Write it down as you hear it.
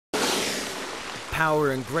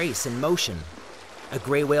power and grace in motion. A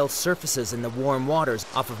gray whale surfaces in the warm waters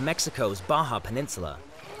off of Mexico's Baja Peninsula.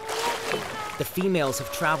 The females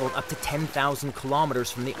have traveled up to 10,000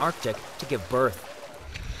 kilometers from the Arctic to give birth.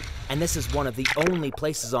 And this is one of the only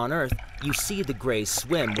places on Earth you see the grays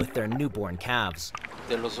swim with their newborn calves.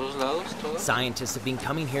 Scientists have been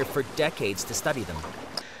coming here for decades to study them.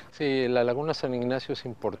 Sí, la Laguna San Ignacio es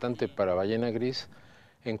importante para ballena gris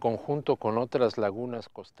en conjunto con otras lagunas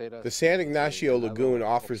costeras. The San Ignacio Lagoon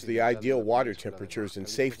offers the ideal water temperatures and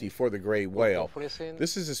safety for the gray whale.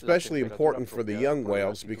 This is especially important for the young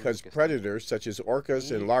whales because predators such as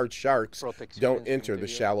orcas and large sharks don't enter the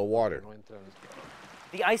shallow water.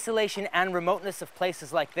 The isolation and remoteness of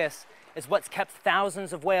places like this is what's kept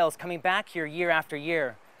thousands of whales coming back here year after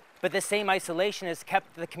year. But this same isolation has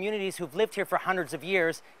kept the communities who've lived here for hundreds of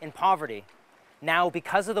years in poverty. Now,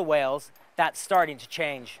 because of the whales, that's starting to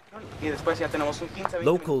change.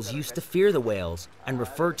 Locals used to fear the whales and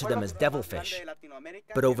referred to them as devilfish.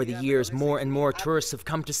 But over the years, more and more tourists have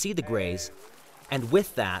come to see the grays, and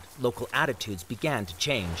with that, local attitudes began to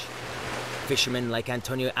change. Fishermen like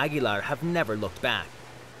Antonio Aguilar have never looked back.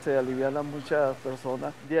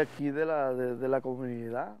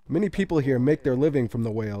 Many people here make their living from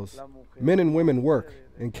the whales. Men and women work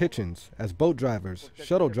in kitchens, as boat drivers,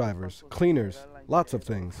 shuttle drivers, cleaners, lots of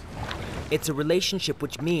things. It's a relationship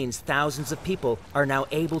which means thousands of people are now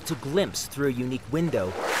able to glimpse through a unique window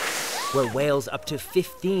where whales up to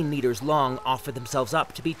 15 meters long offer themselves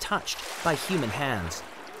up to be touched by human hands.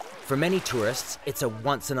 For many tourists, it's a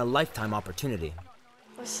once-in-a-lifetime opportunity.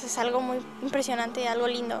 Es algo muy impresionante y algo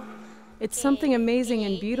lindo. It's something amazing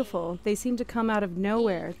and beautiful. They seem to come out of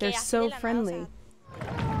nowhere. They're so friendly.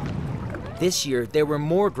 This year, there were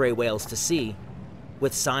more gray whales to see,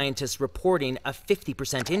 with scientists reporting a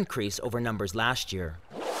 50% increase over numbers last year.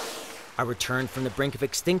 A return from the brink of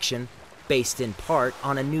extinction, based in part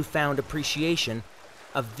on a newfound appreciation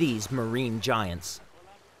of these marine giants.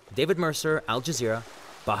 David Mercer, Aljazeera,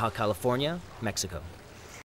 Baja California, Mexico.